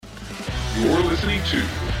You're listening to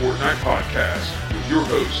the Fortnite Podcast with your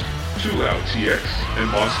hosts, Too Loud TX and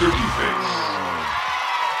Monster Defense.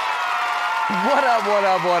 What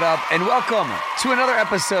up, and welcome to another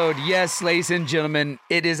episode. Yes, ladies and gentlemen,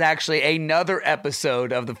 it is actually another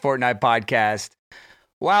episode of the Fortnite Podcast.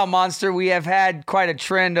 Wow, Monster, we have had quite a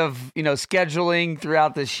trend of, scheduling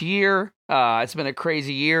throughout this year. It's been a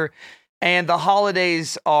crazy year, and the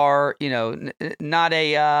holidays are, not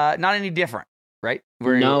any different, right?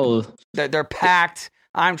 No. They're packed.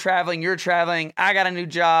 I'm traveling, you're traveling. I got a new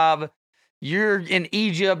job. You're in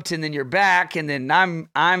Egypt, and then you're back, and then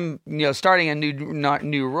I'm starting a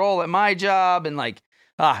new role at my job, and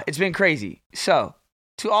it's been crazy. So,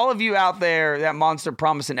 to all of you out there that Monster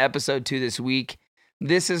promised an episode to this week,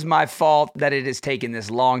 this is my fault that it has taken this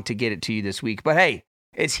long to get it to you this week. But hey,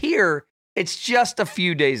 it's here. It's just a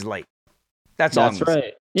few days late. That's all. That's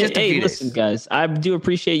right. Just hey, a few listen, days. guys, I do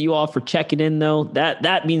appreciate you all for checking in, though.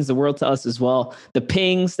 That means the world to us as well. The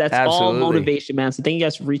pings, that's Absolutely. all motivation, man. So thank you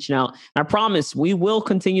guys for reaching out. And I promise we will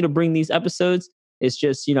continue to bring these episodes. It's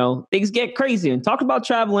just, things get crazy. And talk about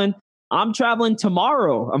traveling. I'm traveling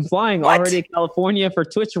tomorrow. I'm flying already to California for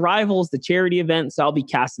Twitch Rivals, the charity event. So I'll be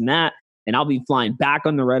casting that, and I'll be flying back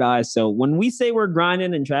on the red eye. So when we say we're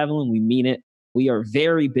grinding and traveling, we mean it. We are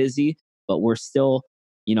very busy, but we're still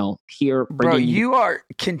here. Bro, you are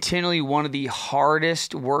continually one of the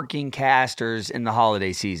hardest working casters in the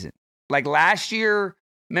holiday season. Like last year,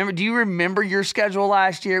 do you remember your schedule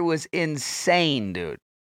last year? It was insane, dude.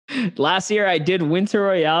 Last year I did Winter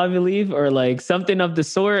Royale, I believe, or something of the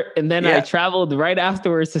sort. And then I traveled right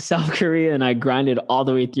afterwards to South Korea, and I grinded all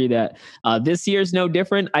the way through that. This year's no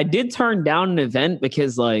different. I did turn down an event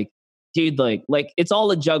because dude, it's all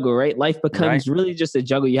a juggle, right? Life becomes really just a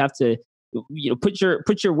juggle. You have to put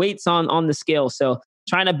your weights on the scale. So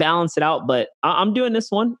trying to balance it out, but I'm doing this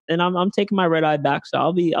one, and I'm taking my red eye back. So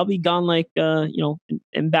I'll be gone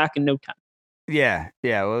and back in no time. Yeah.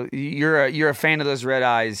 Well, you're a fan of those red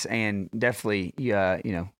eyes, and definitely,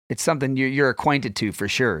 it's something you're acquainted to for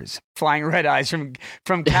sure. Is flying red eyes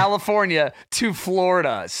from California to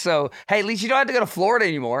Florida. So hey, at least you don't have to go to Florida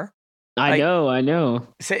anymore. I know.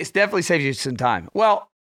 It definitely saves you some time. Well,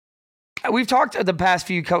 we've talked the past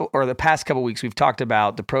couple weeks. We've talked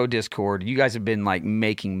about the pro Discord. You guys have been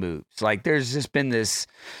making moves. There's just been this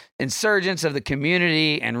insurgence of the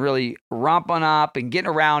community and really romping up and getting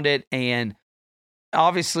around it. And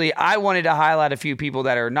obviously, I wanted to highlight a few people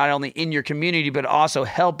that are not only in your community but also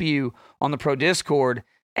help you on the pro Discord,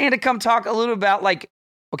 and to come talk a little about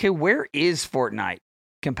okay, where is Fortnite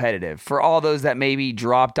competitive for all those that maybe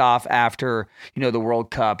dropped off after the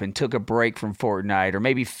World Cup and took a break from Fortnite, or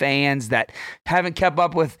maybe fans that haven't kept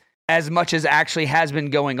up with as much as actually has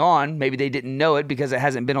been going on. Maybe they didn't know it because it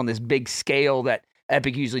hasn't been on this big scale that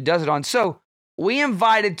Epic usually does it on. So we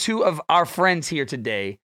invited two of our friends here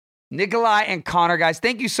today, Nikolai and Connor. Guys,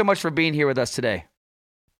 thank you so much for being here with us today.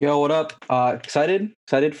 Yo, what up? Excited.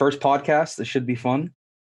 First podcast. This should be fun.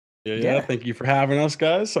 Yeah. Thank you for having us,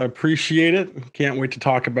 guys. I appreciate it. Can't wait to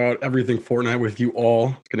talk about everything Fortnite with you all.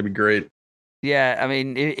 It's going to be great. Yeah, I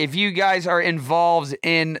mean, if you guys are involved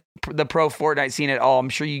in the pro Fortnite scene at all, I'm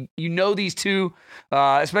sure you know these two,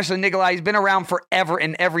 especially Nikolai. He's been around forever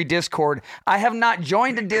in every Discord. I have not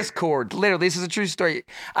joined a Discord. Literally, this is a true story.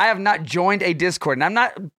 I have not joined a Discord, and I'm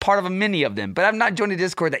not part of many of them, but I've not joined a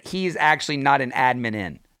Discord that he is actually not an admin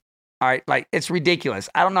in. All right, it's ridiculous.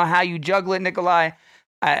 I don't know how you juggle it, Nikolai.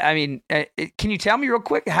 I mean, can you tell me real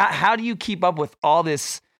quick, how do you keep up with all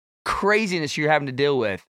this craziness you're having to deal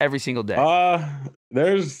with every single day?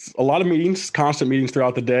 There's a lot of meetings, constant meetings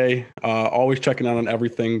throughout the day. Always checking out on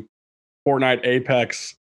everything. Fortnite,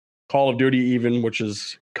 Apex, Call of Duty even, which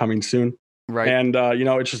is coming soon. Right. And,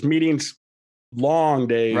 it's just meetings, long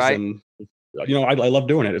days. Right. And, I love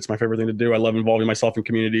doing it. It's my favorite thing to do. I love involving myself in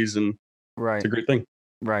communities, and it's a great thing.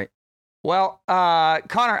 Right. Well,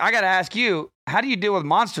 Connor, I got to ask you, how do you deal with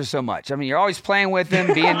Monster so much? I mean, you're always playing with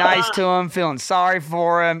him, being nice to him, feeling sorry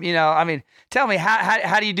for him. Tell me,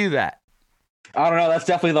 how do you do that? I don't know. That's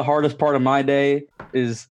definitely the hardest part of my day,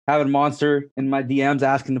 is having Monster in my DMs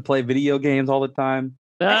asking to play video games all the time.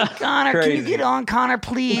 Hey, Connor, crazy. Can you get on, Connor,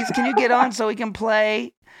 please? Can you get on so we can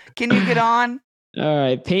play? Can you get on? All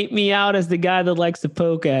right. Paint me out as the guy that likes to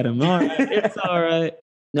poke at him. All right. It's all right.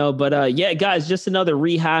 No, but guys, just another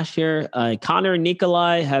rehash here. Connor and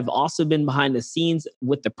Nikolai have also been behind the scenes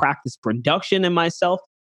with the practice production, and myself.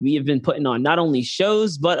 We have been putting on not only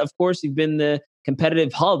shows, but of course, we've been the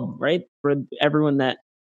competitive hub, right? For everyone that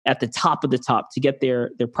at the top of the top to get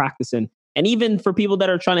their practice in. And even for people that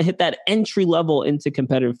are trying to hit that entry level into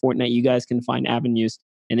competitive Fortnite, you guys can find avenues.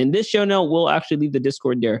 And in this show note, we'll actually leave the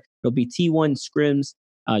Discord there. It'll be T1 Scrims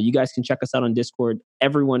You guys can check us out on Discord.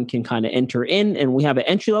 Everyone can kind of enter in, and we have an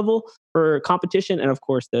entry level for competition, and of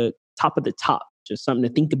course the top of the top. Just something to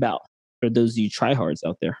think about for those of you tryhards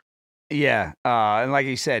out there. Yeah, and like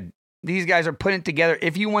you said, these guys are putting it together.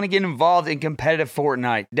 If you want to get involved in competitive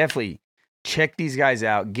Fortnite, definitely check these guys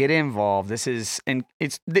out. Get involved. Just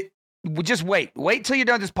wait till you're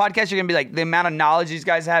done with this podcast. You're gonna be like, the amount of knowledge these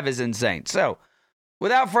guys have is insane. So,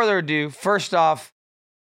 without further ado, first off,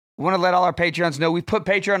 we want to let all our Patreons know we put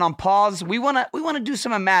Patreon on pause. We want to do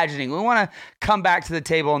some imagining. We want to come back to the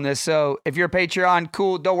table on this. So, if you're a Patreon,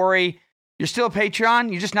 cool. Don't worry, you're still a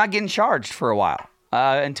Patreon. You're just not getting charged for a while.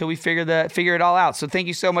 Until we figure it all out. So thank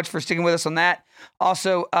you so much for sticking with us on that.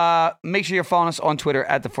 Also, make sure you're following us on Twitter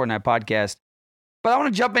at the Fortnite Podcast. But I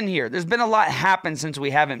want to jump in here. There's been a lot happen since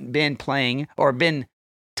we haven't been playing or been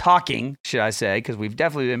talking, should I say, because we've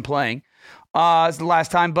definitely been playing. It's the last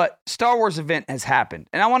time, but Star Wars event has happened.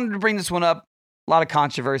 And I wanted to bring this one up. A lot of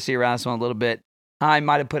controversy around this one a little bit. I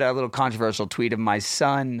might have put out a little controversial tweet of my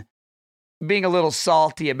son being a little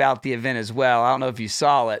salty about the event as well. I don't know if you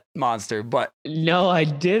saw it, Monster, but... No, I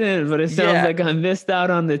didn't, but it sounds like I missed out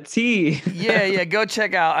on the tea. yeah, go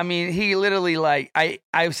check out. I mean, he literally, I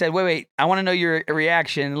said, wait, I want to know your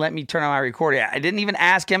reaction. Let me turn on my recording. I didn't even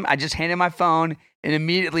ask him. I just handed my phone, and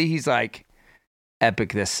immediately he's like,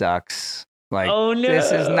 epic, this sucks. Like, oh, no.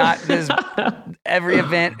 This is not this. Every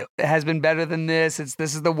event has been better than this.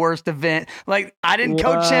 This is the worst event. Like, I didn't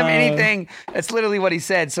coach him anything. That's literally what he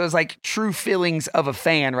said. So it's like true feelings of a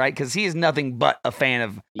fan, right? Because he is nothing but a fan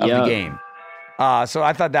of the game. So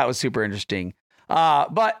I thought that was super interesting.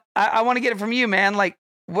 But I want to get it from you, man. Like,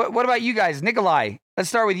 what about you guys? Nikolai, let's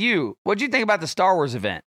start with you. What did you think about the Star Wars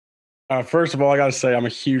event? First of all, I got to say I'm a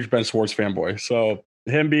huge Ben Schwartz fanboy. So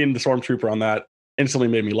him being the Stormtrooper on that instantly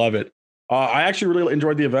made me love it. I actually really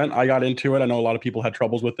enjoyed the event. I got into it. I know a lot of people had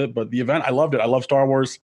troubles with it, but the event, I loved it. I love Star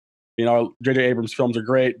Wars. You know, J.J. Abrams' films are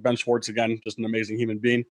great. Ben Schwartz, again, just an amazing human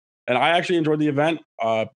being. And I actually enjoyed the event.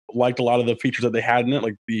 Liked a lot of the features that they had in it,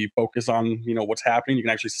 like the focus on, what's happening. You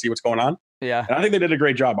can actually see what's going on. Yeah. And I think they did a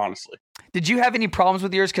great job, honestly. Did you have any problems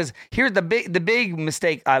with yours? Because here's the big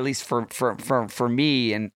mistake, at least for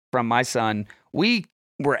me and from my son. We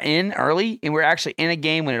were in early, and we were actually in a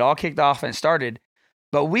game when it all kicked off and it started.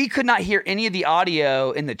 But we could not hear any of the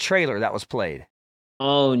audio in the trailer that was played.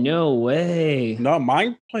 Oh, no way. No,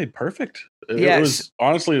 mine played perfect. It was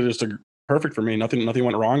honestly just perfect for me. Nothing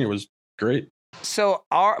went wrong. It was great. So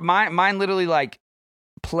mine literally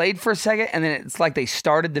played for a second, and then it's like they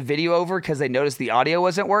started the video over because they noticed the audio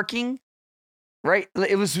wasn't working. Right?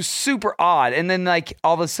 It was super odd. And then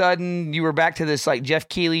all of a sudden you were back to this Jeff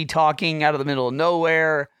Keighley talking out of the middle of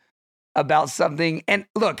nowhere about something. And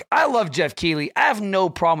look, I love Jeff Keighley. I have no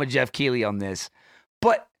problem with Jeff Keighley on this.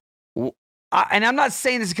 But, and I'm not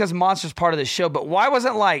saying this because Monster's part of the show, but why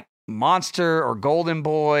wasn't Monster or Golden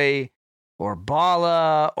Boy or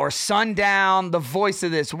Bala or Sundown the voice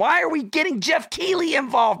of this? Why are we getting Jeff Keighley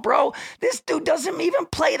involved, bro? This dude doesn't even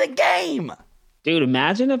play the game. Dude,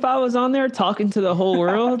 imagine if I was on there talking to the whole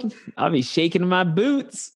world. I'd be shaking my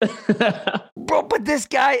boots. Bro, but this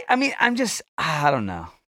guy, I mean, I don't know.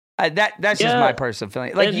 That's just my personal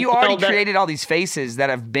feeling. You already created all these faces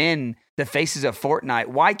that have been the faces of Fortnite.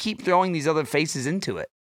 Why keep throwing these other faces into it?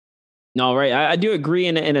 No, right. I do agree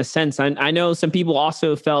in a sense. I know some people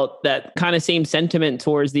also felt that kind of same sentiment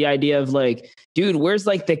towards the idea of dude, where's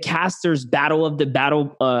the casters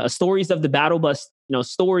stories of the battle bus,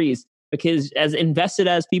 stories, because as invested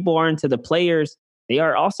as people are into the players, they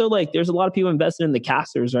are also there's a lot of people invested in the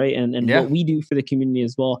casters, right? And what we do for the community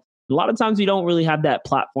as well. A lot of times we don't really have that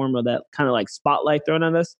platform or that kind of spotlight thrown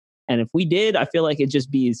on us. And if we did, I feel it'd just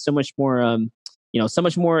be so much more, so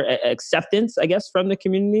much more acceptance, I guess, from the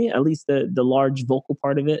community, at least the large vocal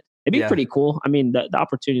part of it. It'd be pretty cool. I mean, the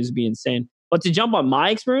opportunities would be insane. But to jump on my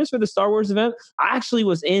experience for the Star Wars event, I actually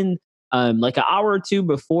was in an hour or two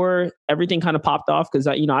before everything kind of popped off because,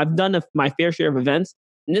 I've done my fair share of events.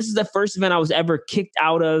 And this is the first event I was ever kicked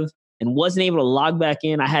out of and wasn't able to log back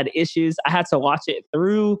in. I had issues. I had to watch it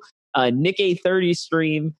through Nick A30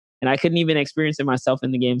 stream, and I couldn't even experience it myself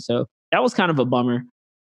in the game. So that was kind of a bummer.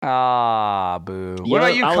 Ah, boo. What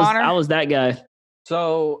about you, Connor? I was that guy.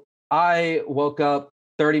 So I woke up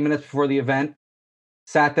 30 minutes before the event,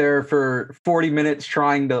 sat there for 40 minutes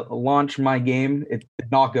trying to launch my game. It did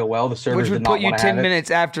not go well. The servers did not want to have it. Which would put you 10 minutes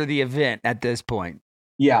after the event at this point.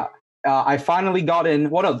 Yeah. I finally got in.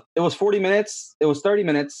 It was 40 minutes. It was 30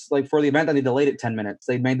 minutes for the event, and they delayed it 10 minutes.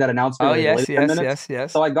 They made that announcement. Oh, yes.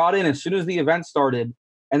 So I got in as soon as the event started.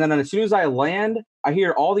 And then as soon as I land, I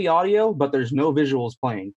hear all the audio, but there's no visuals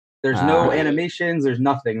playing. There's no animations. There's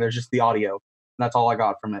nothing. There's just the audio. And that's all I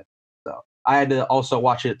got from it. So I had to also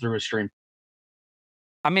watch it through a stream.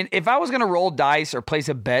 I mean, if I was going to roll dice or place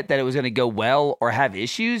a bet that it was going to go well or have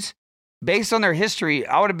issues, based on their history,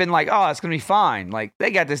 I would have been like, oh, it's going to be fine. Like,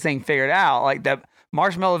 they got this thing figured out. Like, the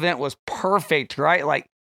Marshmallow event was perfect, right? Like,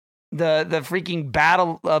 the freaking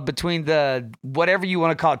battle between the whatever you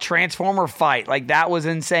want to call it, Transformer fight, like, that was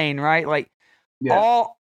insane, right? Like,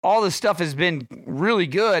 all the stuff has been really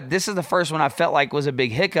good. This is the first one I felt like was a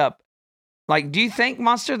big hiccup. Like, do you think,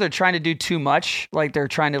 Monster, they're trying to do too much? Like, they're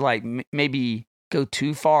trying to, like, maybe go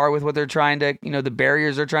too far with what they're trying to, the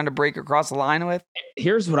barriers they're trying to break across the line with?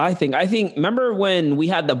 Here's what I think. Remember when we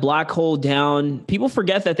had the black hole down, people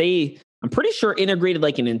forget that I'm pretty sure integrated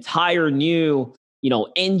like an entire new,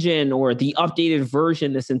 engine or the updated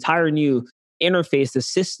version, this entire new interface, the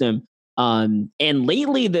system. And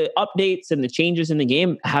lately the updates and the changes in the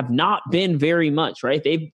game have not been very much, right?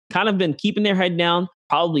 They've kind of been keeping their head down,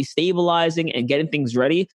 probably stabilizing and getting things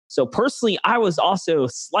ready. So personally, I was also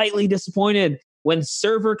slightly disappointed when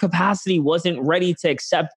server capacity wasn't ready to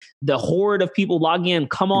accept the horde of people logging in.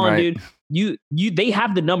 Come on, dude. They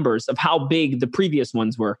have the numbers of how big the previous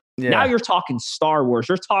ones were. Yeah. Now you're talking Star Wars.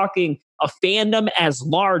 You're talking a fandom as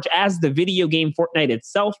large as the video game Fortnite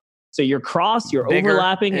itself. So you're bigger,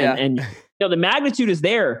 overlapping, and the magnitude is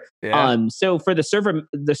there. Yeah. So for the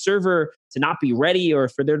server to not be ready, or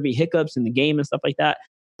for there to be hiccups in the game and stuff like that,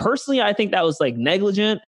 personally, I think that was like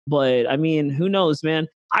negligent. But I mean, who knows, man?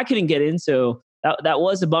 I couldn't get in, so that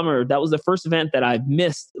was a bummer. That was the first event that I've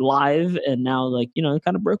missed live, and now it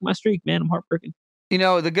kind of broke my streak, man. I'm heartbroken.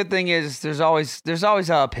 The good thing is there's always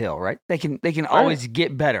uphill, right? They can always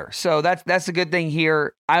get better. So that's a good thing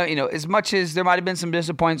here. As much as there might have been some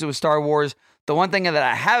disappointments with Star Wars, the one thing that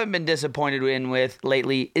I haven't been disappointed with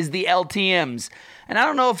lately is the LTMs. And I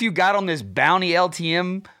don't know if you got on this bounty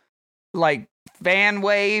LTM like fan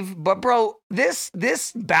wave, but bro, this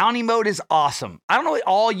bounty mode is awesome. I don't know what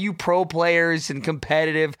all you pro players and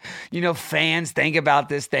competitive, fans think about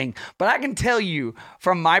this thing, but I can tell you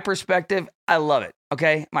from my perspective, I love it.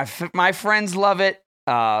 Okay, my friends love it.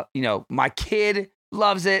 My kid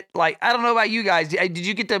loves it. Like, I don't know about you guys. Did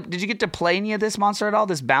you get to play any of this, Monster, at all?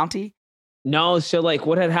 This bounty? No, so like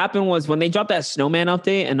what had happened was when they dropped that snowman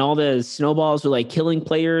update and all the snowballs were like killing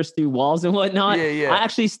players through walls and whatnot, I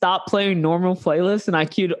actually stopped playing normal playlists and I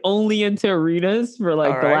queued only into arenas for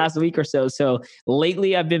like the last week or so. So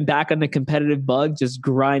lately I've been back on the competitive bug, just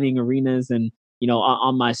grinding arenas and,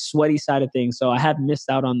 on my sweaty side of things. So I have missed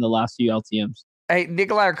out on the last few LTMs. Hey,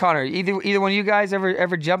 Nikolai or Connor, either one of you guys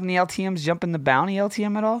ever jump in the LTMs, jump in the bounty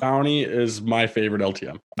LTM at all? Bounty is my favorite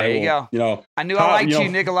LTM. There you go. I knew I liked you,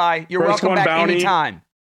 Nikolai. You're welcome back anytime.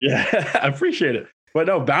 Yeah, I appreciate it. But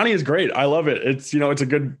no, bounty is great. I love it. It's it's a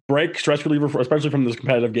good break, stress reliever, especially from those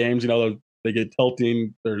competitive games. They get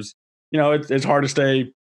tilting. There's it's hard to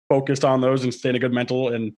stay focused on those and stay in a good mental.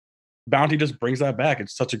 And bounty just brings that back.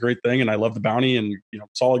 It's such a great thing, and I love the bounty and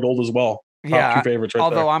solid gold as well. Top two favorites right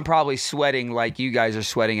although there. I'm probably sweating like you guys are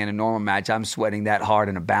sweating in a normal match. I'm sweating that hard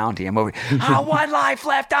in a bounty. I'm over. One life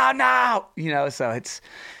left on now. So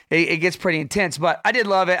it gets pretty intense. But I did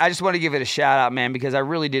love it. I just want to give it a shout out, man, because I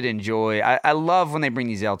really did enjoy. I love when they bring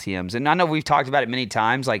these LTMs, and I know we've talked about it many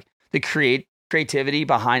times, like the creativity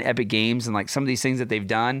behind Epic Games and like some of these things that they've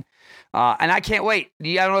done. And I can't wait.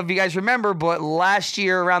 I don't know if you guys remember, but last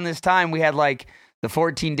year around this time we had like the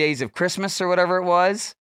 14 days of Christmas or whatever it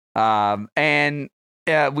was. And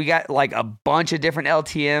we got like a bunch of different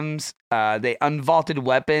LTMs. They unvaulted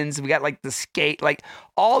weapons. We got like the skate, like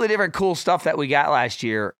all the different cool stuff that we got last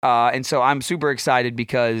year. And so I'm super excited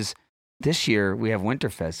because this year we have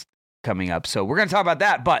Winterfest coming up. So we're going to talk about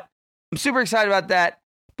that, but I'm super excited about that.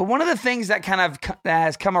 But one of the things that that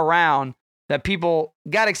has come around that people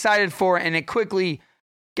got excited for and it quickly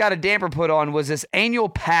got a damper put on was this annual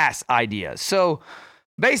pass idea. So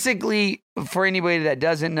basically, for anybody that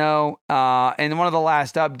doesn't know, in one of the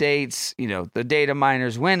last updates, the data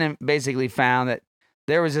miners went and basically found that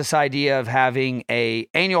there was this idea of having a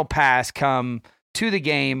annual pass come to the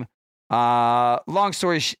game. Long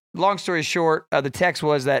story short, the text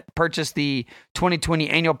was that purchase the 2020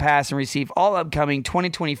 annual pass and receive all upcoming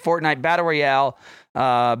 2020 Fortnite Battle Royale,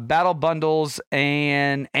 battle bundles,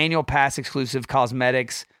 and annual pass exclusive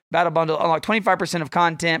cosmetics. Battle bundle, unlock 25% of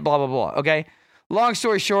content, blah, blah, blah. Okay. Long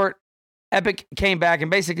story short, Epic came back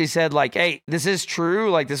and basically said, like, hey, this is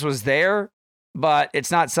true. Like, this was there, but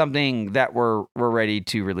it's not something that we're ready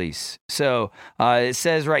to release. So it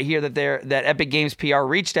says right here that Epic Games PR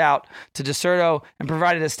reached out to Deserto and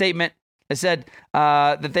provided a statement. It said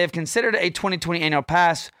that they have considered a 2020 annual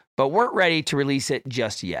pass, but weren't ready to release it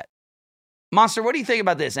just yet. Monster, what do you think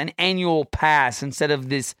about this? An annual pass instead of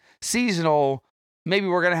this seasonal maybe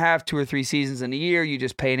we're going to have 2 or 3 seasons in a year. You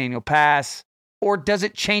just pay an annual pass. Or does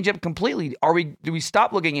it change up completely? Do we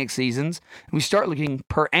stop looking at seasons and we start looking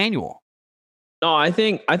per annual? No, I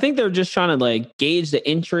think they're just trying to like gauge the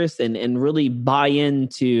interest and really buy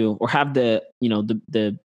into, or have the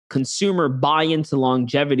consumer buy into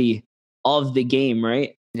longevity of the game,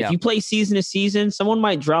 right? Yeah. If you play season to season, someone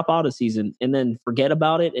might drop out a season and then forget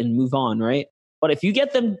about it and move on, right? But if you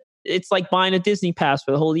get them, it's like buying a Disney pass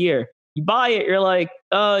for the whole year. You buy it, you're like,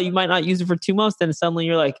 oh, you might not use it for 2 months. Then suddenly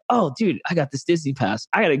you're like, oh, dude, I got this Disney pass.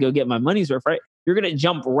 I got to go get my money's worth, right? You're going to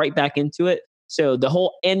jump right back into it. So the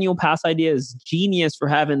whole annual pass idea is genius for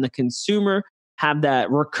having the consumer have that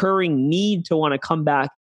recurring need to want to come back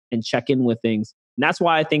and check in with things. And that's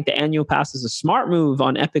why I think the annual pass is a smart move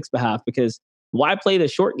on Epic's behalf, because why play the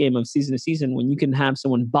short game of season to season when you can have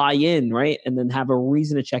someone buy in, right? And then have a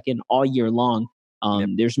reason to check in all year long.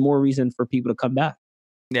 There's more reason for people to come back.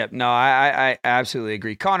 Yep. No, I absolutely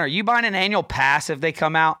agree. Connor, you buying an annual pass if they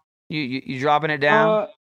come out? You dropping it down?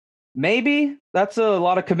 Maybe. That's a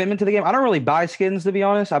lot of commitment to the game. I don't really buy skins, to be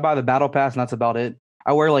honest. I buy the battle pass, and that's about it.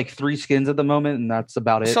 I wear like 3 skins at the moment, and that's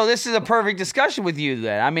about it. So this is a perfect discussion with you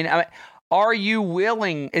then. I mean, are you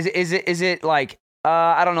willing? Is it like,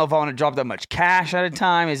 I don't know if I want to drop that much cash at a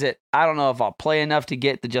time? Is it, I don't know if I'll play enough to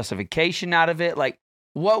get the justification out of it? Like,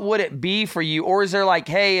 what would it be for you? Or is there like,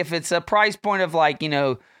 hey, if it's a price point of like,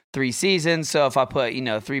 3 seasons, so if I put,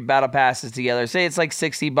 3 battle passes together, say it's like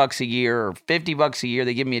 $60 a year or $50 a year,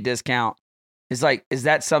 they give me a discount. Is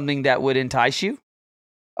that something that would entice you?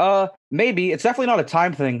 Maybe. It's definitely not a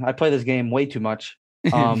time thing. I play this game way too much.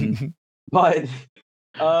 But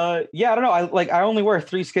yeah, I don't know. I only wear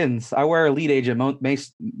 3 skins. I wear Elite Agent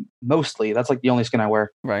mostly. That's like the only skin I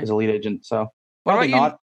wear, right? Is Elite Agent. So what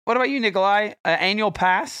about you, Nikolai? Annual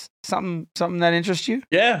pass? Something that interests you?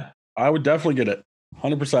 Yeah, I would definitely get it.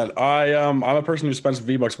 100%. I'm a person who spends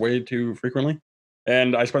V-Bucks way too frequently,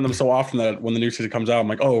 and I spend them so often that when the new season comes out, I'm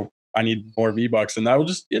like, oh, I need more V-Bucks, and that will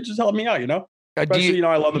just help me out, Especially,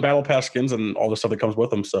 I love the battle pass skins and all the stuff that comes with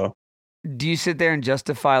them. So, do you sit there and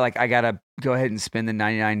justify like I gotta go ahead and spend the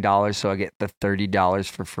 $99 so I get the $30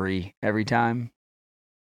 for free every time?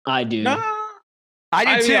 I do. Nah.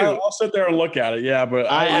 I do too. I'll sit there and look at it. Yeah, but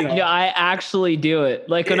I actually do it.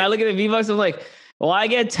 Like when I look at the V-Bucks, I'm like, well, I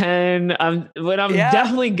get 10. I'm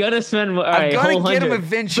definitely gonna spend. I'm gonna get them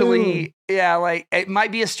eventually. Boom. Yeah, like it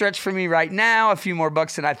might be a stretch for me right now, a few more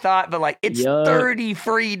bucks than I thought, but like it's $30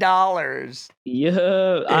 free.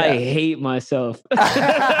 Yeah, I hate myself.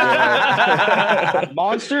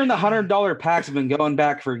 Monster and the $100 packs have been going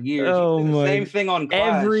back for years. Oh my! Same thing on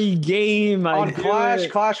Clash. Every game on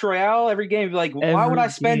Clash Royale. Every game, like, why would I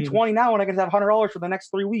spend 20 now when I can have $100 for the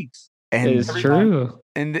next 3 weeks? And it's true.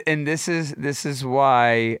 And this is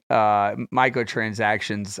why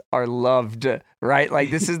microtransactions are loved, right?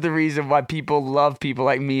 Like this is the reason why people love people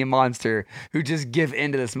like me and Monster who just give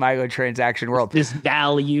into this microtransaction world. This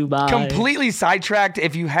value buy. Completely sidetracked.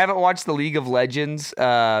 If you haven't watched the League of Legends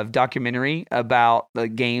documentary about the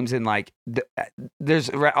games and like there's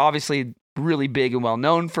obviously really big and well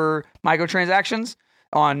known for microtransactions.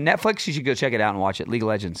 On Netflix, you should go check it out and watch it. League of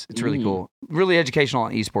Legends. It's really cool. Really educational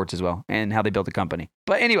on esports as well and how they built the company.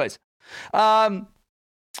 But anyways,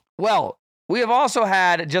 well, we have also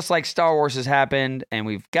had, just like Star Wars has happened, and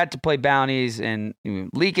we've got to play bounties and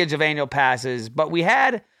leakage of annual passes, but we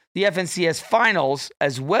had the FNCS finals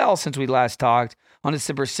as well since we last talked on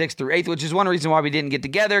December 6th through 8th, which is one reason why we didn't get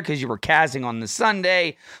together, because you were casting on the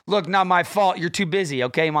Sunday. Look, not my fault. You're too busy,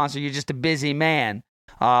 okay, Monster? You're just a busy man.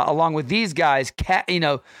 Along with these guys,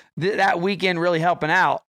 that weekend really helping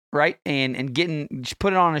out, right? And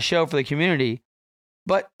putting on a show for the community.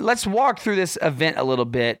 But let's walk through this event a little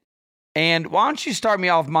bit. And why don't you start me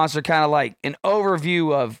off, Monster, kind of like an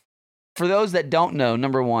overview of, for those that don't know,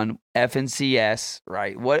 number one, FNCS,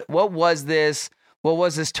 right? What was this? What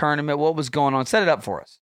was this tournament? What was going on? Set it up for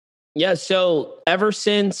us. Yeah, so ever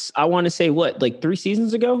since, I want to say, 3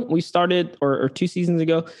 seasons ago, we started, or 2 seasons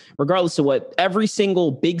ago, regardless of what, every single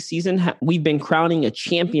big season, we've been crowning a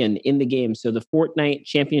champion in the game. So the Fortnite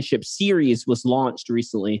Championship Series was launched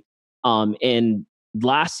recently. And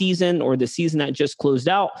last season, or the season that just closed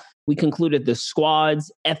out, we concluded the squad's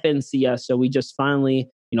FNCS. So we just finally,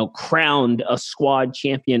 crowned a squad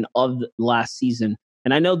champion of last season.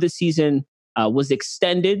 And I know this season was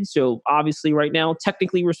extended. So obviously right now,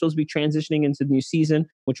 technically we're supposed to be transitioning into the new season,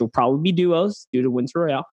 which will probably be duos due to Winter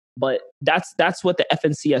Royale. But that's what the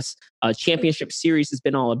FNCS Championship Series has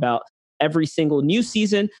been all about. Every single new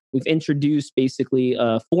season, we've introduced basically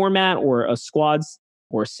a format or a squads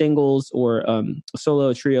or singles or a solo,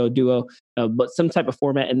 a trio, duo, but some type of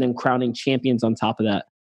format, and then crowning champions on top of that.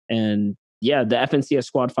 And yeah, the FNCS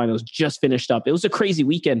squad finals just finished up. It was a crazy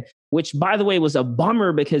weekend, which, by the way, was a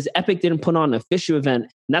bummer because Epic didn't put on an official event.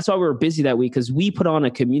 And that's why we were busy that week, because we put on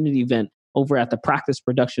a community event over at the Practice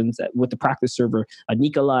Productions with the practice server.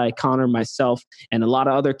 Nikolai, Connor, myself, and a lot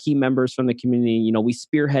of other key members from the community. You know, we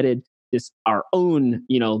spearheaded this, our own,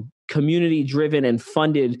 you know, community-driven and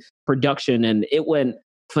funded production, and it went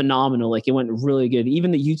phenomenal. Like, it went really good.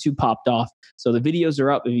 Even the YouTube popped off. So the videos are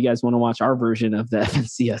up if you guys want to watch our version of the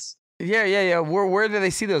FNCS. Yeah. Where do they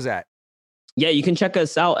see those at? Yeah, you can check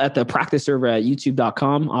us out at the practice server at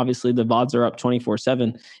youtube.com. Obviously, the VODs are up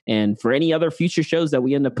 24/7. And for any other future shows that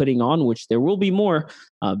we end up putting on, which there will be more,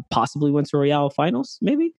 possibly Winter Royale finals,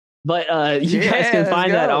 maybe. But you guys can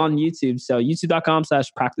find that on YouTube. So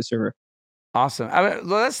youtube.com/practice server. Awesome.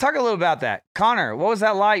 Let's talk a little about that. Connor, what was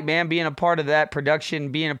that like, man, being a part of that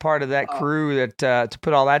production, being a part of that crew that to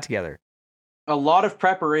put all that together? A lot of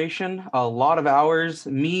preparation, a lot of hours.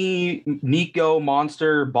 Me, Nico,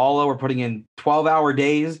 Monster, Balo were putting in 12-hour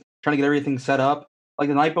days trying to get everything set up. Like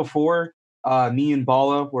the night before, me and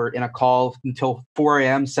Balo were in a call until 4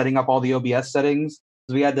 a.m. setting up all the OBS settings.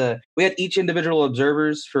 We had each individual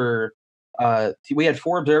observers for we had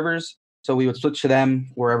 4 observers, so we would switch to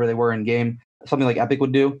them wherever they were in game, something like Epic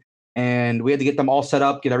would do, and we had to get them all set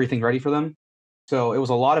up, get everything ready for them. So it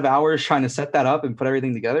was a lot of hours trying to set that up and put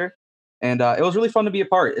everything together. And it was really fun to be a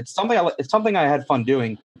part. It's something I had fun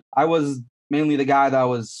doing. I was mainly the guy that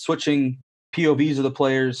was switching POVs of the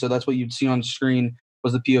players, so that's what you'd see on screen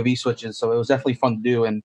was the POV switches. So it was definitely fun to do,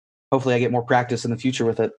 and hopefully I get more practice in the future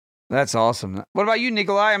with it. That's awesome. What about you,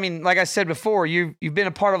 Nikolai? I mean, like I said before, you've been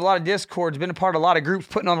a part of a lot of Discords, been a part of a lot of groups,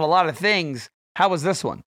 putting on a lot of things. How was this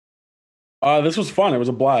one? This was fun. It was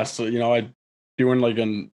a blast. So, doing like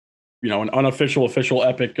an unofficial official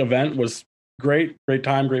Epic event was great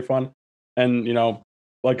time, great fun. And,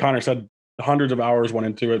 like Connor said, hundreds of hours went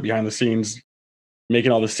into it behind the scenes,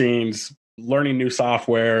 making all the scenes, learning new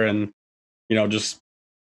software. And, just,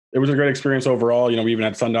 it was a great experience overall. We even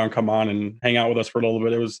had Sundown come on and hang out with us for a little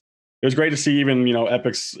bit. It was great to see even,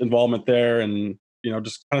 Epic's involvement there and,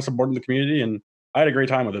 just kind of supporting the community. And I had a great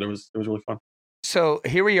time with it. It was really fun. So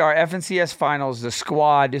here we are, FNCS finals, the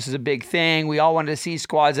squad. This is a big thing. We all wanted to see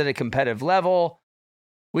squads at a competitive level.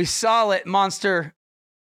 We saw it, Monster.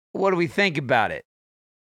 What do we think about it?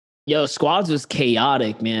 Yo, squads was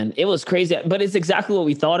chaotic, man. It was crazy, but it's exactly what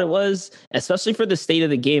we thought it was, especially for the state of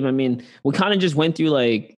the game. I mean, we kind of just went through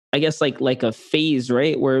like a phase,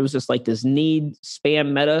 right? Where it was just like this need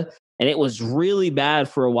spam meta. And it was really bad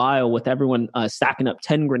for a while with everyone stacking up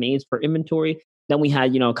 10 grenades per inventory. Then we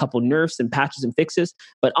had, a couple nerfs and patches and fixes.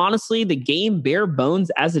 But honestly, the game, bare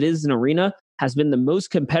bones as it is in Arena, has been the most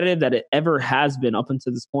competitive that it ever has been up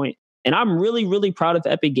until this point. And I'm really, really proud of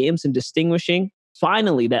Epic Games in distinguishing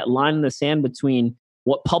finally that line in the sand between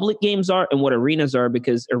what public games are and what arenas are,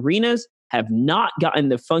 because arenas have not gotten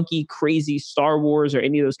the funky, crazy Star Wars or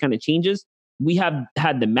any of those kind of changes. We have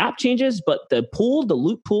had the map changes, but the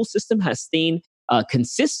loot pool system has stayed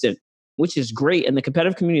consistent, which is great. And the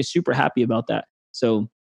competitive community is super happy about that. So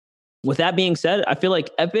with that being said, I feel like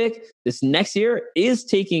Epic this next year is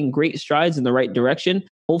taking great strides in the right direction.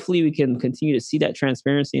 Hopefully we can continue to see that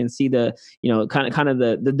transparency and see the, kind of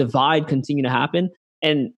the divide continue to happen.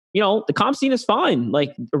 And, the comp scene is fine.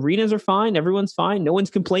 Like arenas are fine. Everyone's fine. No one's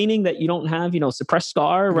complaining that you don't have, suppressed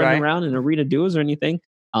Scar running around in arena duos or anything.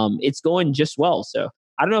 It's going just well. So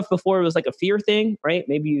I don't know if before it was like a fear thing, right?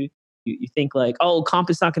 Maybe you think like, oh, comp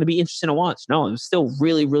is not going to be interesting to watch. No, it was still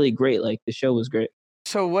really, really great. Like the show was great.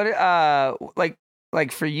 So what,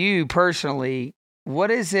 like for you personally,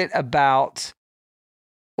 what is it about?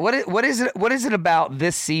 What is it about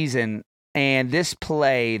this season and this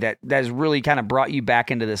play that has really kind of brought you back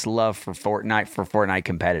into this love for Fortnite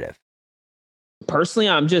competitive? Personally,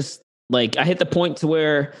 I'm just like, I hit the point to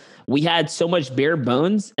where we had so much bare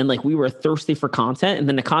bones and like we were thirsty for content, and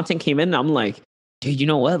then the content came in and I'm like, dude, you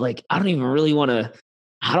know what? Like, I don't even really want to.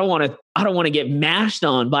 I don't want to get mashed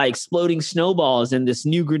on by exploding snowballs and this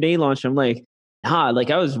new grenade launcher. I'm like,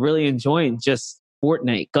 like I was really enjoying just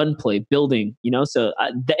Fortnite, gunplay, building, So,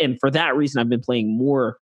 and for that reason, I've been playing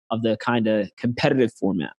more of the kind of competitive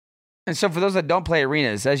format. And so for those that don't play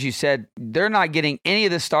arenas, as you said, they're not getting any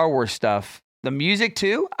of the Star Wars stuff. The music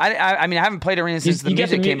too. I mean, I haven't played arenas since the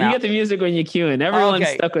music came out. You get the music when you queue in. Everyone's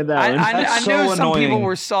stuck with that. I knew some people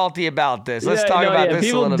were salty about this. Let's talk about this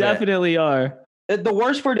a little bit. People definitely are. The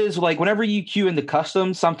worst part is like whenever you queue into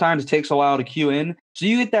custom, sometimes it takes a while to queue in. So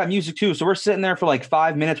you get that music too. So we're sitting there for like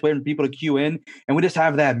 5 minutes waiting for people to queue in, and we just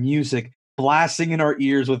have that music blasting in our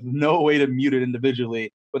ears with no way to mute it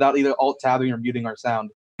individually without either alt tabbing or muting our sound.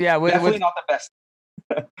 Yeah, definitely not the best.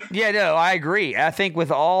 Yeah, no, I agree. I think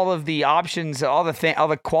with all of the options, all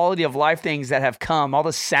the quality of life things that have come, all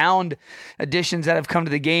the sound additions that have come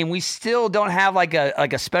to the game, we still don't have like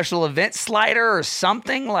a special event slider or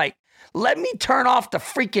something. Like, let me turn off the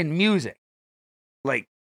freaking music, like,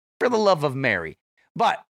 for the love of Mary.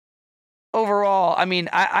 But overall, I mean,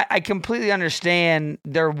 I completely understand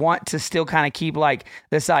their want to still kind of keep like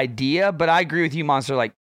this idea, but I agree with you, Monster.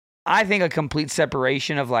 Like, I think a complete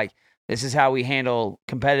separation of like, this is how we handle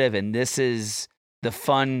competitive, and this is the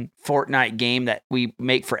fun Fortnite game that we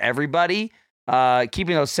make for everybody.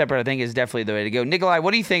 Keeping those separate, I think, is definitely the way to go. Nikolai,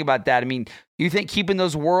 what do you think about that? I mean, you think keeping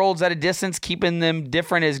those worlds at a distance, keeping them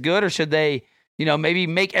different is good, or should they, maybe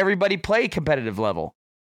make everybody play competitive level?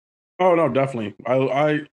 Oh no, definitely.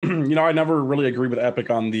 I I never really agree with Epic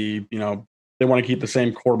on the, they want to keep the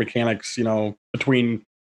same core mechanics, between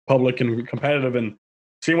public and competitive, and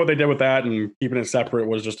seeing what they did with that and keeping it separate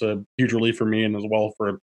was just a huge relief for me and as well for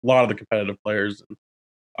a lot of the competitive players.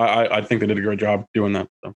 I think they did a great job doing that.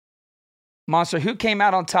 So. Monster, who came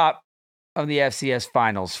out on top of the FCS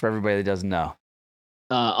finals for everybody that doesn't know?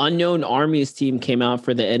 Unknown Army's team came out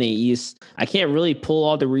for the NA East. I can't really pull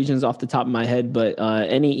all the regions off the top of my head, but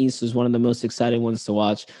NA East was one of the most exciting ones to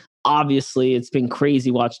watch. Obviously, it's been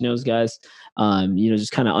crazy watching those guys,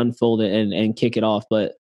 just kind of unfold it and kick it off.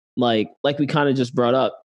 But like we kind of just brought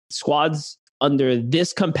up, squads under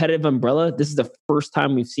this competitive umbrella, this is the first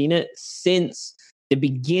time we've seen it since the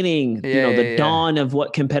beginning, dawn of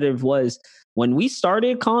what competitive was. When we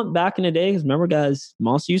started comp back in the day, because remember, guys,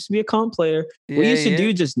 Monster used to be a comp player. We used to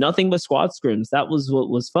do just nothing but squad scrims. That was what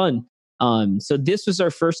was fun. So this was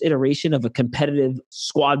our first iteration of a competitive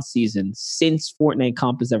squad season since Fortnite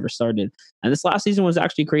comp has ever started. And this last season was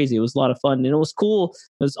actually crazy. It was a lot of fun. And it was cool.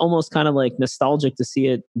 It was almost kind of like nostalgic to see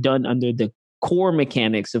it done under the core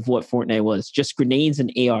mechanics of what Fortnite was. Just grenades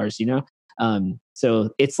and ARs, So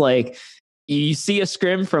it's like you see a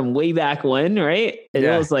scrim from way back when, right? And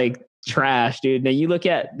it was like trash, dude. Now you look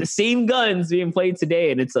at the same guns being played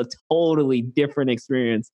today, and it's a totally different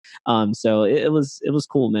experience. So it was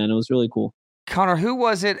cool, man. It was really cool. Connor, who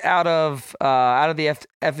was it out of the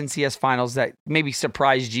FNCS finals that maybe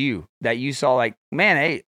surprised you, that you saw like, man,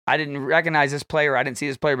 hey, I didn't recognize this player, I didn't see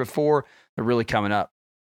this player before, they're really coming up?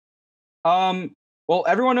 Well,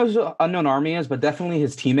 everyone knows who Unknown Army is, but definitely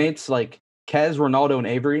his teammates like Kez, Ronaldo, and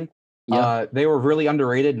Avery. They were really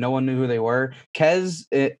underrated. No one knew who they were. Kez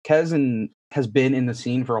has been in the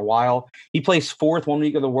scene for a while. He placed 4th 1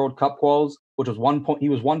 week of the World Cup quals, which was 1 point. He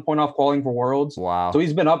was 1 point off qualifying for Worlds. Wow. So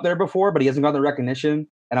he's been up there before, but he hasn't got the recognition.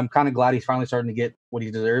 And I'm kind of glad he's finally starting to get what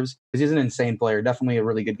he deserves, because he's an insane player. Definitely a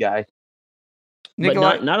really good guy.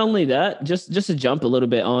 Nikolai? But not only that, just to jump a little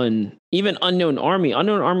bit on even Unknown Army.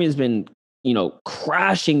 Unknown Army has been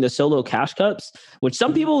crashing the solo cash cups, which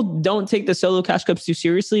some people don't take the solo cash cups too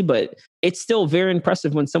seriously, but it's still very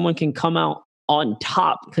impressive when someone can come out on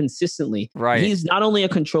top consistently. Right. He's not only a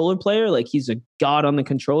controller player, like he's a god on the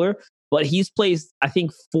controller, but he's placed, I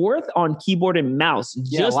think, 4th on keyboard and mouse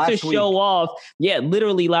just to show off. Yeah,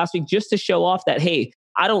 literally last week, just to show off that, hey,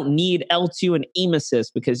 I don't need L2 and aim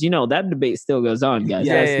assist, because, that debate still goes on, guys.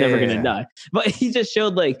 That's never going to die. But he just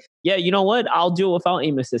showed like, yeah, you know what? I'll do it without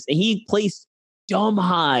aim assist. And he placed dumb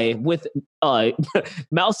high with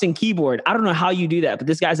mouse and keyboard. I don't know how you do that, but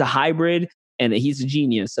this guy's a hybrid and he's a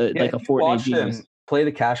genius, like a Fortnite genius. Him play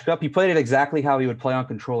the Cash Cup. He played it exactly how he would play on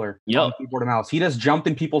controller, on keyboard and mouse. He just jumped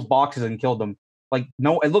in people's boxes and killed them. Like,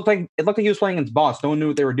 no, it looked like he was playing against boss. No one knew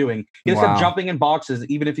what they were doing. He just kept jumping in boxes,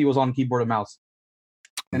 even if he was on keyboard and mouse.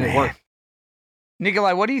 And it worked.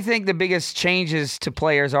 Nikolai, what do you think the biggest changes to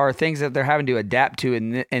players are, things that they're having to adapt to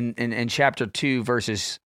in Chapter 2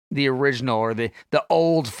 versus the original or the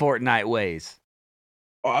old Fortnite ways?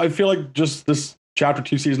 I feel like just this Chapter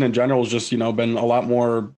 2 season in general has just, been a lot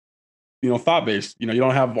more, thought-based. You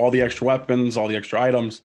don't have all the extra weapons, all the extra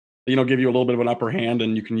items, give you a little bit of an upper hand,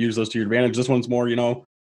 and you can use those to your advantage. This one's more,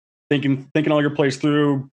 thinking all your plays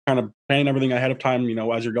through, kind of planning everything ahead of time,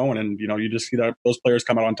 as you're going. And, you just see that those players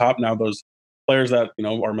come out on top now, those players that,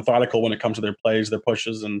 are methodical when it comes to their plays, their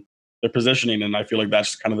pushes, and their positioning. And I feel like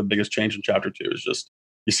that's kind of the biggest change in Chapter 2 is just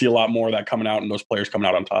you see a lot more of that coming out and those players coming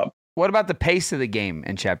out on top. What about the pace of the game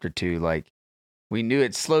in Chapter 2? Like, we knew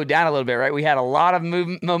it slowed down a little bit, right? We had a lot of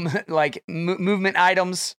movement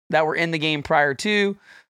items that were in the game prior to.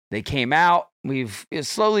 They came out. We've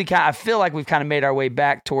slowly I feel like we've kind of made our way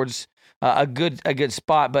back towards a good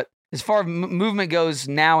spot. But as far as movement goes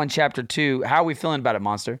now in Chapter 2, how are we feeling about it,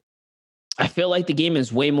 Monster? I feel like the game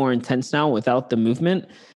is way more intense now without the movement,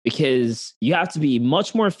 because you have to be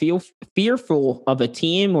much more fearful of a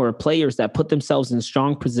team or players that put themselves in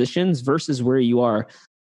strong positions versus where you are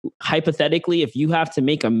hypothetically, if you have to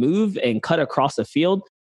make a move and cut across the field,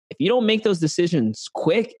 if you don't make those decisions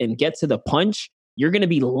quick and get to the punch, you're going to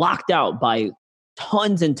be locked out by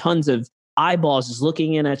tons and tons of eyeballs just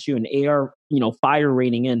looking in at you and AR, fire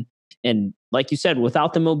raining in. And like you said,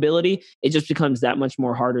 without the mobility, it just becomes that much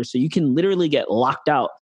more harder. So you can literally get locked out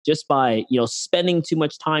just by, spending too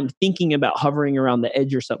much time thinking about hovering around the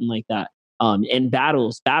edge or something like that. And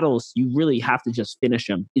battles, you really have to just finish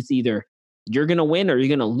them. It's either you're going to win or you're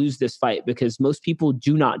going to lose this fight, because most people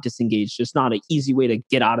do not disengage. Just not an easy way to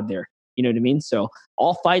get out of there. You know what I mean? So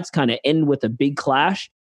all fights kind of end with a big clash.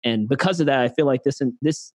 And because of that, I feel like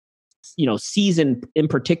this season in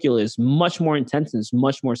particular is much more intense and is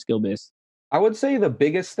much more skill based. I would say the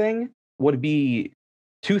biggest thing would be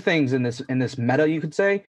two things in this meta, you could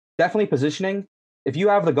say. Definitely positioning. If you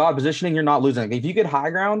have the God positioning, you're not losing. If you get high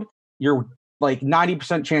ground, you're like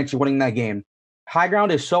 90% chance you're winning that game. High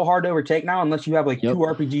ground is so hard to overtake now unless you have like two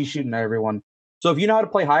RPGs shooting at everyone. So if you know how to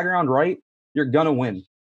play high ground right, you're gonna win.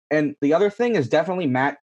 And the other thing is definitely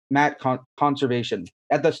mat conservation.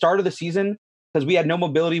 At the start of the season, because we had no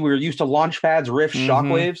mobility, we were used to launch pads, rifts,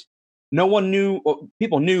 shockwaves. No one knew,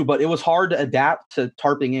 people knew, but it was hard to adapt to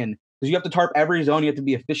tarping in, because you have to tarp every zone. You have to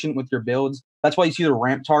be efficient with your builds. That's why you see the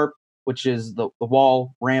ramp tarp, which is the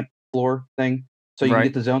wall, ramp, floor thing. So you can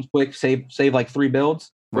get the zones quick, save like 3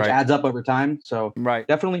 builds, which adds up over time. So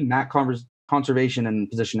definitely mat conservation and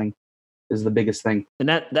positioning is the biggest thing. And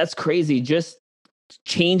that's crazy. Just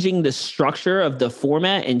changing the structure of the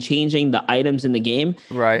format and changing the items in the game.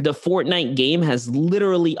 Right. The Fortnite game has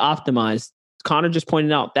literally optimized. Connor just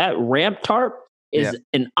pointed out that ramp tarp is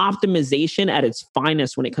an optimization at its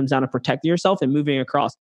finest when it comes down to protecting yourself and moving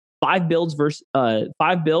across 5 builds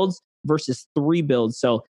versus 3 builds.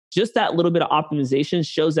 So just that little bit of optimization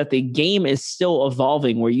shows that the game is still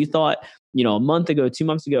evolving, where you thought, a month ago, 2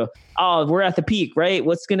 months ago, oh, we're at the peak, right?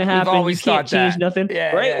 What's going to happen? You can't change nothing,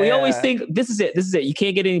 right? We always think this is it. You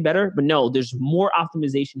can't get any better. But no, there's more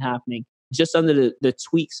optimization happening just under the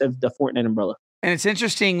tweaks of the Fortnite umbrella. And it's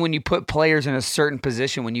interesting when you put players in a certain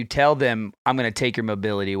position, when you tell them, I'm going to take your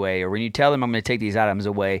mobility away, or when you tell them I'm going to take these items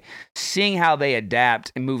away, seeing how they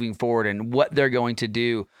adapt and moving forward and what they're going to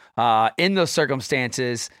do in those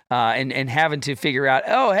circumstances, and having to figure out,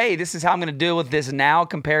 oh, hey, this is how I'm going to deal with this now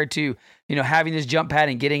compared to, having this jump pad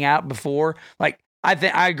and getting out before. Like,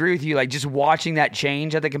 I agree with you. Like, just watching that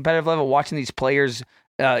change at the competitive level, watching these players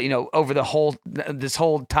over this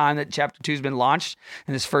whole time that Chapter 2 has been launched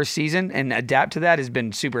in this first season, and adapt to that has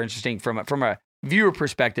been super interesting from a viewer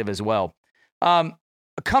perspective as well.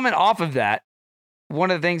 Coming off of that,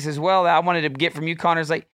 one of the things as well that I wanted to get from you, Connor,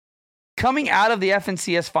 is like, coming out of the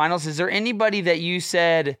FNCS finals, is there anybody that you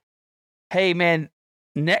said, hey man,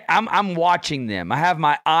 I'm watching them, I have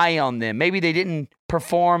my eye on them, maybe they didn't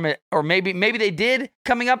perform it, or maybe they did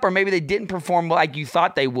coming up, or maybe they didn't perform like you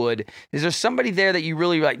thought they would? Is there somebody there that you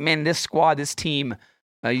really like, man, this squad, this team,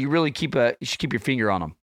 you really you should keep your finger on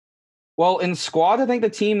them? Well, in squad, I think the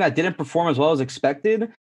team that didn't perform as well as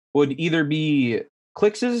expected would either be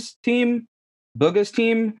Clix's team, Booga's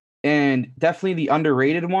team, and definitely the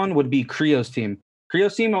underrated one would be Creo's team.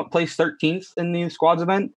 Creo's team placed 13th in the squads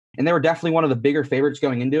event, and they were definitely one of the bigger favorites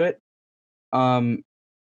going into it.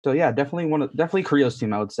 So yeah, definitely Creo's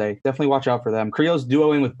team, I would say. Definitely watch out for them. Creo's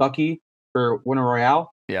duoing with Bucky for Winter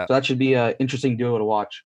Royale. Yeah. So that should be an interesting duo to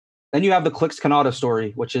watch. Then you have the Clix Kanata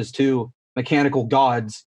story, which is 2 mechanical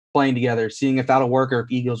gods playing together, seeing if that'll work or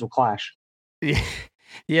if egos will clash.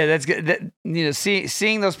 Yeah, that's good.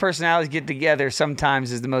 Seeing those personalities get together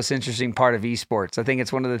sometimes is the most interesting part of esports. I think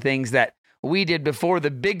it's one of the things that we did before the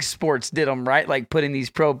big sports did them, right? Like putting these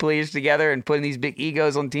pro players together and putting these big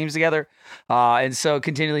egos on teams together. And so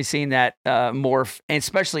continually seeing that morph, and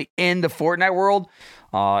especially in the Fortnite world,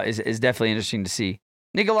 is definitely interesting to see.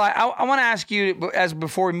 Nikolai, I want to ask you,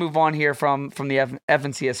 before we move on here from the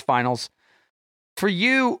FNCS finals, for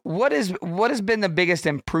you, what has been the biggest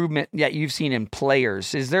improvement that you've seen in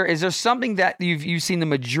players? Is there something that you've seen the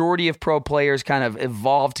majority of pro players kind of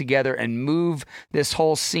evolve together and move this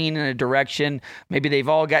whole scene in a direction? Maybe they've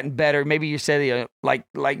all gotten better. Maybe you said like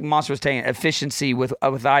Monster was saying, efficiency with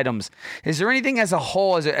items. Is there anything as a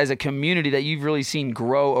whole, as a community, that you've really seen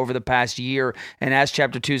grow over the past year, and as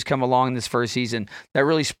Chapter 2's come along in this first season, that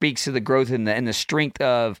really speaks to the growth and the strength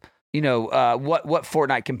of what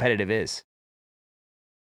Fortnite competitive is?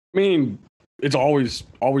 I mean, it's always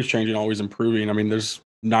changing, always improving. I mean, there's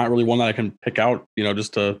not really one that I can pick out,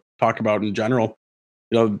 just to talk about in general.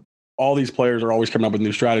 All these players are always coming up with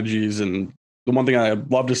new strategies. And the one thing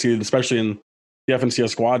I'd love to see, especially in the FNCS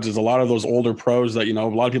squads, is a lot of those older pros that, a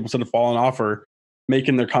lot of people said have fallen off are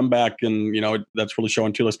making their comeback. And, that's really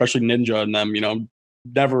showing too, especially Ninja and them,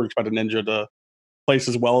 never expected Ninja to place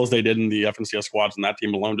as well as they did in the FNCS squads, and that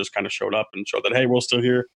team alone just kind of showed up and showed that, hey, we're still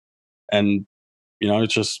here. And,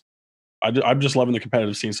 it's just, I'm just loving the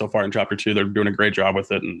competitive scene so far in Chapter 2. They're doing a great job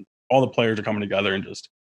with it, and all the players are coming together and just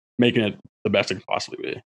making it the best it can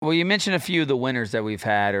possibly be. Well, you mentioned a few of the winners that we've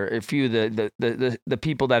had, or a few of the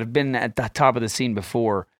people that have been at the top of the scene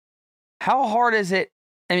before. How hard is it?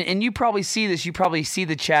 And you probably see this. You probably see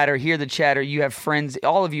the chatter, hear the chatter. You have friends.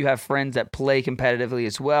 All of you have friends that play competitively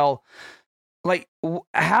as well. Like,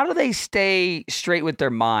 how do they stay straight with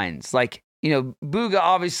their minds? Like, Booga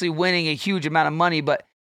obviously winning a huge amount of money, but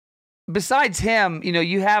besides him,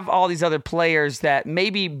 you have all these other players that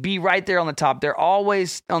maybe be right there on the top. They're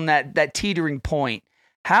always on that teetering point.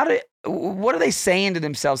 What are they saying to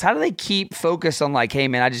themselves? How do they keep focused on like, hey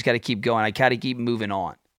man, I just got to keep going. I got to keep moving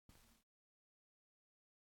on.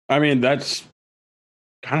 I mean, that's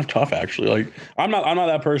kind of tough, actually. Like, I'm not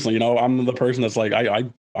that person. I'm the person that's like, I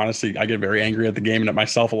honestly, I get very angry at the game and at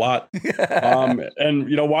myself a lot. And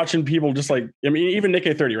watching people just like, I mean, even Nick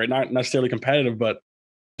A30, right? Not necessarily competitive, but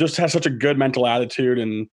just has such a good mental attitude,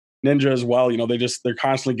 and Ninja as well. They're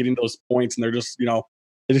constantly getting those points, and they're just,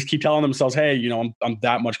 they just keep telling themselves, hey, I'm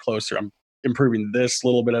that much closer. I'm improving this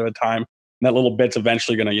little bit at a time. And that little bit's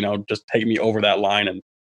eventually going to, just take me over that line and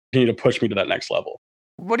continue to push me to that next level.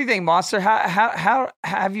 What do you think, Monster? How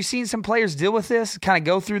have you seen some players deal with this? Kind of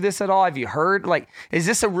go through this at all? Have you heard? Like, is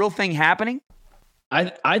this a real thing happening?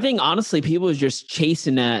 I think honestly, people are just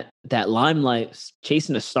chasing that limelight,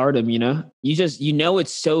 chasing a stardom. You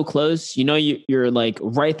it's so close. You're like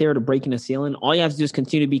right there to breaking a ceiling. All you have to do is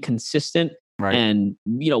continue to be consistent. Right. And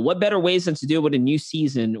what better ways than to do it with a new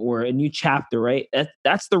season or a new chapter, right?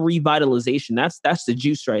 That's the revitalization. That's the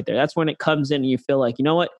juice right there. That's when it comes in and you feel like, you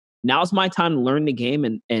know what? Now's my time to learn the game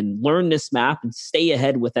and learn this map and stay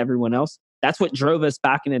ahead with everyone else. That's what drove us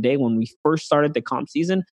back in the day when we first started the comp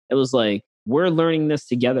season. It was like, we're learning this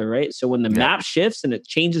together, right? So when the map shifts and it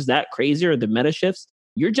changes that crazy, or the meta shifts,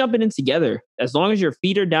 you're jumping in together. As long as your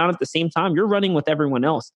feet are down at the same time, you're running with everyone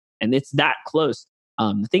else. And it's that close.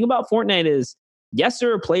 The thing about Fortnite is, yes,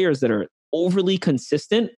 there are players that are overly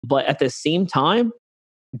consistent, but at the same time,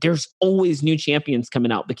 there's always new champions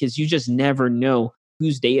coming out because you just never know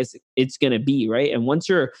whose day it's going to be, right? And once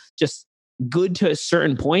you're just good to a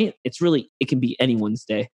certain point, it can be anyone's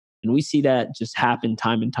day. And we see that just happen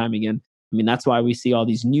time and time again. I mean, that's why we see all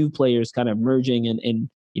these new players kind of merging and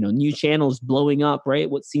new channels blowing up, right?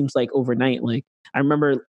 What seems like overnight. Like I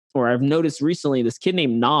remember, or I've noticed recently, this kid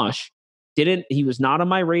named Nosh he was not on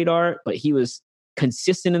my radar, but he was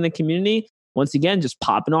consistent in the community. Once again, just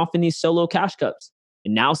popping off in these solo cash cups.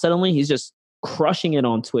 And now suddenly he's just crushing it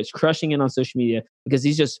on Twitch, crushing it on social media because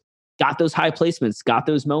he's just got those high placements, got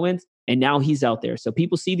those moments, and now he's out there. So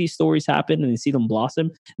people see these stories happen and they see them blossom,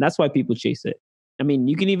 and that's why people chase it. I mean,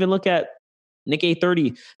 you can even look at Nick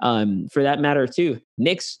A30 for that matter too.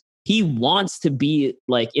 He wants to be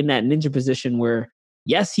like in that Ninja position where,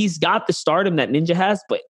 yes, he's got the stardom that Ninja has,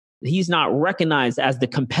 but he's not recognized as the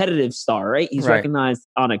competitive star, right? He's recognized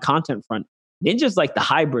on a content front. Ninja's like the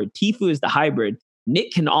hybrid. Tfue is the hybrid.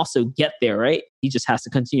 Nick can also get there, right? He just has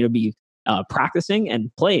to continue to be practicing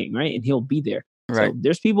and playing, right? And he'll be there. Right. So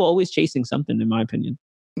there's people always chasing something, in my opinion.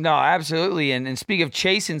 No, absolutely. And speak of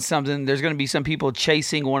chasing something, there's going to be some people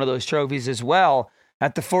chasing one of those trophies as well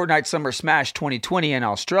at the Fortnite Summer Smash 2020 in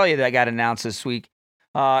Australia that got announced this week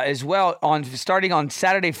as well. Starting on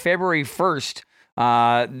Saturday, February 1st,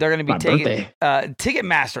 they're going to be taking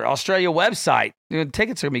Ticketmaster, Australia website.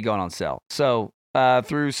 Tickets are going to be going on sale. So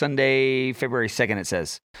through Sunday, February 2nd, it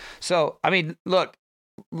says. So, I mean, look,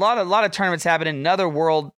 a lot of tournaments happening. Another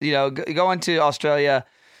world, going to Australia,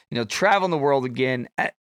 traveling the world again.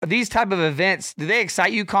 These type of events, do they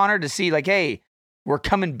excite you, Connor, to see like, hey, we're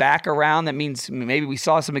coming back around? That means maybe we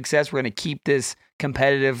saw some success. We're going to keep this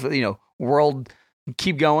competitive, world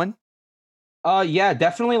keep going. Yeah,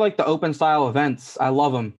 definitely like the open style events. I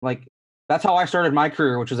love them. Like that's how I started my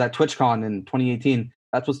career, which was at TwitchCon in 2018.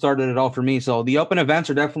 That's what started it all for me. So the open events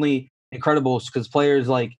are definitely incredible because players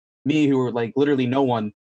like me, who are like literally no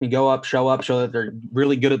one, can go up, show that they're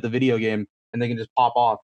really good at the video game, and they can just pop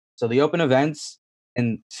off. So the open events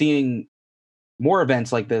and seeing more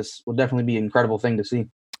events like this will definitely be an incredible thing to see.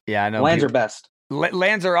 Yeah, I know. LANs are best.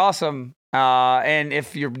 LANs are awesome. And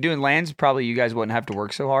if you're doing LANs, probably you guys wouldn't have to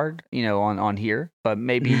work so hard, on here. But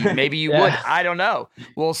maybe you would. I don't know.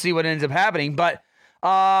 We'll see what ends up happening. But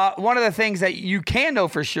one of the things that you can know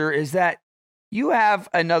for sure is that you have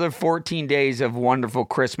another 14 days of wonderful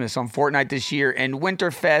Christmas on Fortnite this year. And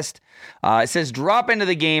Winterfest, it says drop into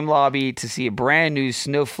the game lobby to see a brand new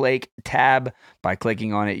Snowflake tab. By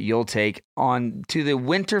clicking on it, you'll take on to the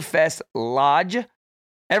Winterfest Lodge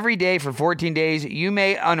Every day for 14 days, you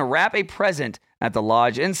may unwrap a present at the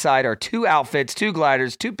lodge. Inside are 2 outfits, 2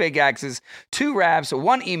 gliders, 2 pickaxes, 2 wraps,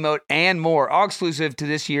 1 emote, and more, all exclusive to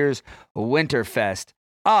this year's Winterfest.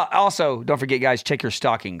 Also, don't forget, guys, check your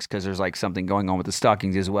stockings because there's like something going on with the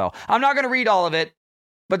stockings as well. I'm not going to read all of it,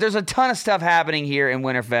 but there's a ton of stuff happening here in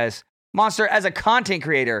Winterfest. Monster, as a content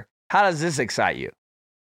creator, how does this excite you?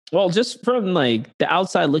 Well, just from like the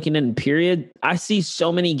outside looking in, period, I see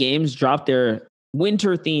so many games drop their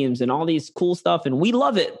winter themes and all these cool stuff, and we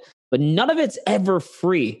love it, but none of it's ever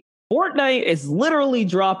free. Fortnite is literally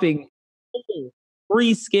dropping full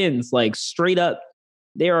free skins, like straight up.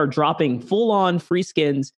 They are dropping full on free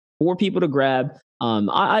skins for people to grab.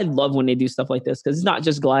 I love when they do stuff like this because it's not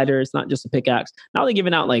just glider, it's not just a pickaxe. Now they're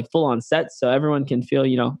giving out like full on sets so everyone can feel,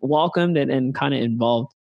 welcomed and kind of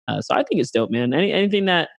involved. So I think it's dope, man. Anything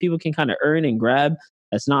that people can kind of earn and grab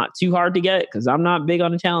that's not too hard to get, because I'm not big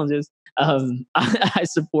on the challenges. I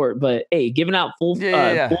support, but hey, giving out full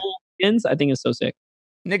skins, I think is so sick.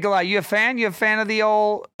 Nikolai, you a fan? You a fan of the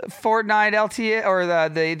old Fortnite LTA or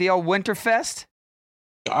the old Winterfest?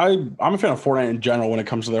 I'm a fan of Fortnite in general when it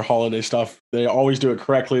comes to their holiday stuff. They always do it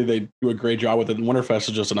correctly. They do a great job with it. And Winterfest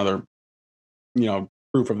is just another,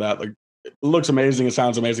 proof of that. Like, it looks amazing. It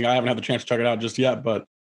sounds amazing. I haven't had the chance to check it out just yet, but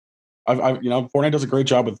Fortnite does a great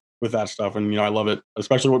job with that stuff. And, I love it,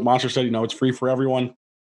 especially what Monster said, it's free for everyone.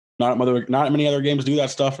 Not many other games do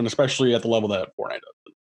that stuff, and especially at the level that Fortnite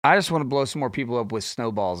does. I just want to blow some more people up with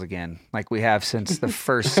snowballs again, like we have since the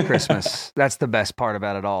first Christmas. That's the best part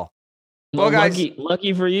about it all. Well, guys,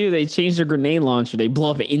 lucky for you, they changed their grenade launcher. They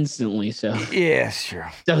blow up instantly. So yeah,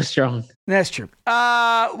 sure. So strong. That's true.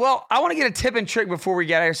 Well, I want to get a tip and trick before we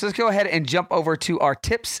get out here. So let's go ahead and jump over to our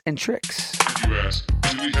tips and tricks. You ask,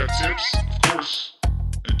 do we have tips? Of course.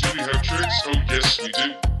 And do we have tricks? Oh, yes, we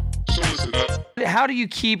do. So listen up. How do you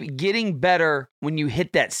keep getting better when you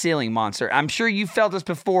hit that ceiling, Monster? I'm sure you felt this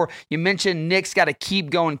before. You mentioned Nick's got to keep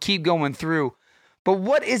going through. But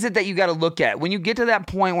what is it that you got to look at when you get to that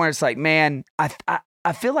point where it's like, man,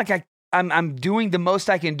 I feel like I'm doing the most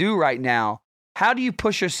I can do right now. How do you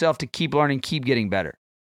push yourself to keep learning, keep getting better?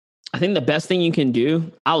 I think the best thing you can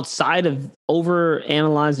do outside of over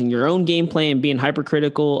analyzing your own gameplay and being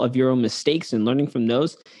hypercritical of your own mistakes and learning from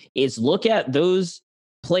those is look at those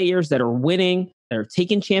players that are winning, that are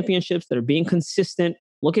taking championships, that are being consistent.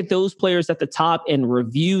 Look at those players at the top and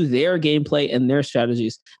review their gameplay and their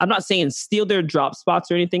strategies. I'm not saying steal their drop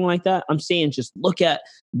spots or anything like that. I'm saying just look at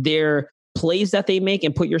their plays that they make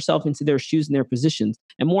and put yourself into their shoes and their positions.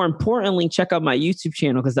 And more importantly, check out my YouTube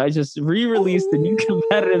channel because I just re-released the new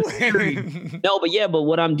competitive series. But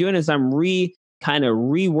what I'm doing is I'm kind of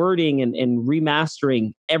rewording and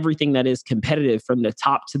remastering everything that is competitive from the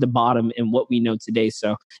top to the bottom and what we know today.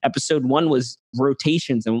 So episode 1 was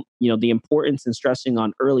rotations and, the importance and stressing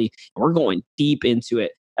on early. And we're going deep into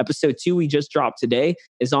it. Episode 2 we just dropped today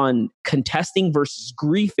is on contesting versus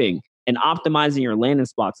griefing and optimizing your landing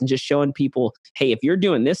spots and just showing people, hey, if you're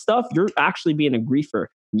doing this stuff, you're actually being a griefer.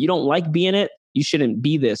 You don't like being it, you shouldn't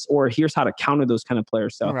be this, or here's how to counter those kind of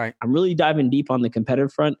players. So right. I'm really diving deep on the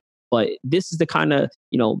competitive front. But this is the kind of,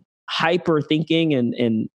 hyper thinking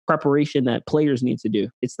and preparation that players need to do.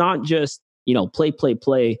 It's not just,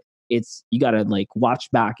 play. It's you got to like watch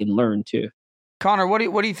back and learn too. Connor, what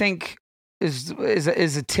do you think is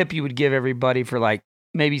a tip you would give everybody for like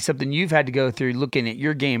maybe something you've had to go through looking at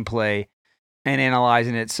your gameplay and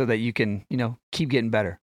analyzing it so that you can, keep getting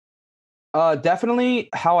better? Definitely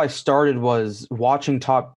how I started was watching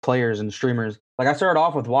top players and streamers. Like I started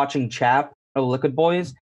off with watching Chap of Liquid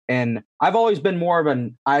Boys. And I've always been more of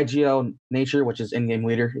an IGL nature, which is in-game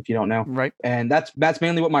leader, if you don't know. Right. And that's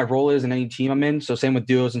mainly what my role is in any team I'm in. So same with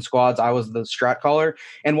duos and squads. I was the strat caller.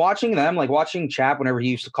 And watching them, like watching Chap whenever he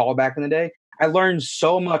used to call back in the day, I learned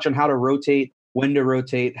so much on how to rotate, when to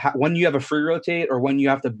rotate, when you have a free rotate, or when you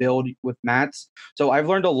have to build with mats. So I've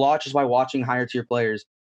learned a lot just by watching higher tier players.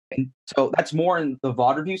 And so that's more in the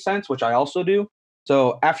VOD review sense, which I also do.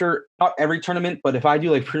 So after, not every tournament, but if I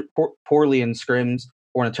do like poorly in scrims,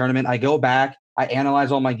 or in a tournament, I go back, I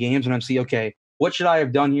analyze all my games, and I see, okay, what should I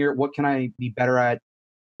have done here? What can I be better at?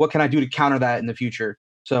 What can I do to counter that in the future?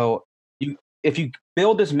 So if you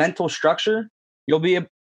build this mental structure,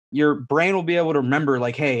 your brain will be able to remember,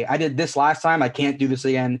 like, hey, I did this last time. I can't do this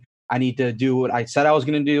again. I need to do what I said I was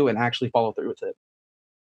going to do and actually follow through with it.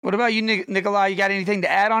 What about you, Nikolai? You got anything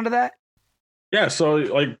to add on to that? Yeah, so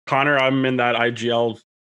like Connor, I'm in that IGL,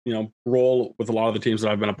 role with a lot of the teams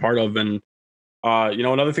that I've been a part of, and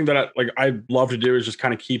another thing that I love to do is just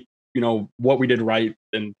kind of keep, what we did right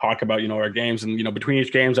and talk about, our games and, between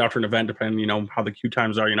each games after an event, depending, how the queue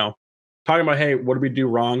times are, talking about, hey, what did we do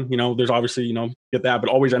wrong? There's obviously, get that, but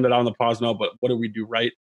always ended on the pause note. But what did we do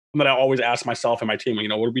right? And then I always ask myself and my team,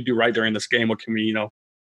 what did we do right during this game? What can we,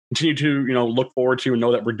 continue to, look forward to and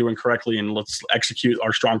know that we're doing correctly, and let's execute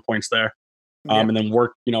our strong points there. And then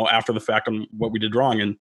work, after the fact on what we did wrong.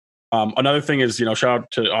 And another thing is, shout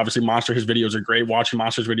out to obviously Monster. His videos are great. Watching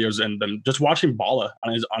Monster's videos, and then just watching Bala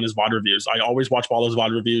on his VOD reviews. I always watch Bala's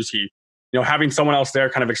VOD reviews. He, having someone else there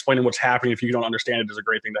kind of explaining what's happening if you don't understand it is a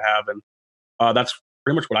great thing to have. And that's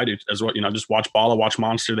pretty much what I do as well. Just watch Bala, watch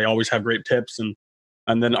Monster. They always have great tips, and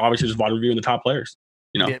then obviously just VOD reviewing the top players.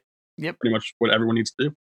 Yep. Pretty much what everyone needs to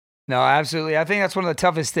do. No, absolutely. I think that's one of the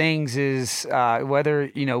toughest things is whether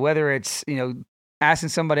it's, asking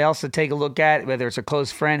somebody else to take a look at, whether it's a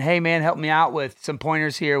close friend, hey man, help me out with some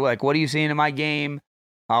pointers here. Like, what are you seeing in my game?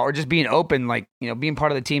 Or just being open, like, being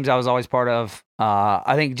part of the teams I was always part of.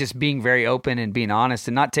 I think just being very open and being honest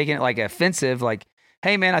and not taking it like offensive, like,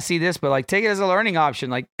 hey man, I see this, but like take it as a learning option.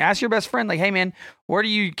 Like ask your best friend, like, hey man, where do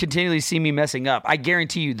you continually see me messing up? I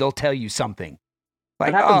guarantee you they'll tell you something. Like,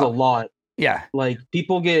 it happens a lot. Yeah. Like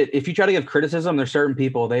people if you try to give criticism, there's certain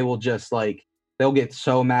people, they will just they'll get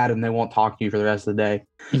so mad and they won't talk to you for the rest of the day.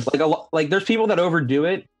 Like there's people that overdo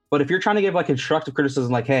it, but if you're trying to give like constructive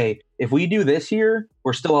criticism, like, hey, if we do this here,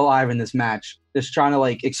 we're still alive in this match. Just trying to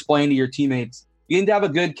like explain to your teammates, you need to have a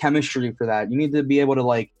good chemistry for that. You need to be able to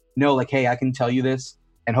like know, like, hey, I can tell you this,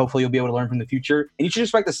 and hopefully you'll be able to learn from the future. And you should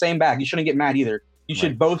expect the same back. You shouldn't get mad either. You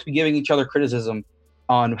should both be giving each other criticism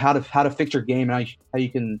on how to fix your game and how you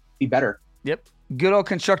can be better. Yep. Good old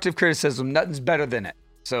constructive criticism. Nothing's better than it.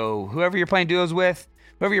 So whoever you're playing duos with,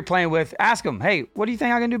 whoever you're playing with, ask them, hey, what do you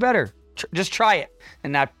think I can do better? Just try it.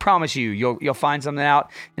 And I promise you'll find something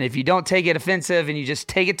out. And if you don't take it offensive and you just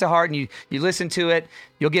take it to heart and you listen to it,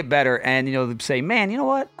 you'll get better. And, say, man, you know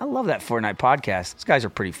what? I love that Fortnite podcast. Those guys are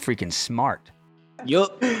pretty freaking smart.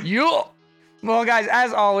 Yup. Well, guys,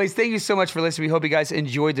 as always, thank you so much for listening. We hope you guys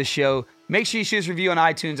enjoyed the show. Make sure you shoot us a review on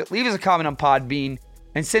iTunes. Leave us a comment on Podbean.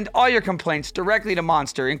 And send all your complaints directly to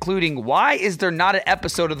Monster, including why is there not an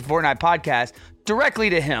episode of the Fortnite podcast, directly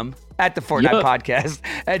to him at the Fortnite podcast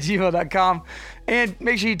at gmail.com. And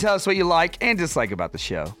make sure you tell us what you like and dislike about the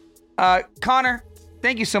show. Connor,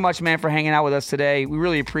 thank you so much, man, for hanging out with us today. We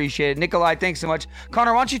really appreciate it. Nikolai, thanks so much.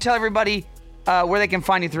 Connor, why don't you tell everybody where they can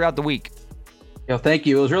find you throughout the week? Yo, thank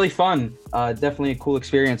you. It was really fun. Definitely a cool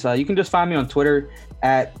experience. You can just find me on Twitter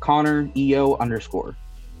at ConnorEO_.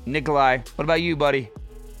 Nikolai, what about you, buddy?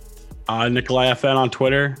 Nikolai FN on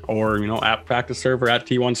Twitter, or at Practice Server at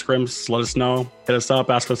T1 Scrims. Let us know, hit us up,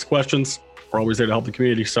 ask us questions. We're always there to help the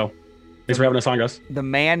community. So thanks for having us on, guys. The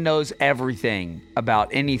man knows everything about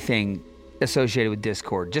anything associated with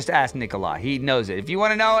Discord. Just ask Nikolai. He knows it. If you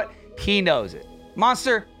want to know it, he knows it.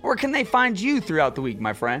 Monster, where can they find you throughout the week,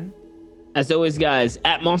 my friend? As always, guys,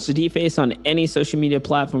 at Monster DFace on any social media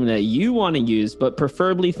platform that you want to use, but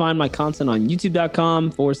preferably find my content on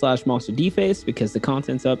youtube.com/Monster DFace because the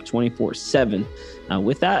content's up 24/7.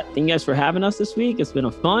 With that, thank you guys for having us this week. It's been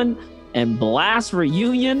a fun and blast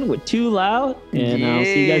reunion with Too Loud, and I'll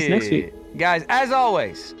see you guys next week. Guys, as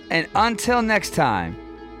always, and until next time,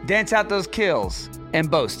 dance out those kills and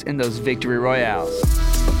boast in those victory royales.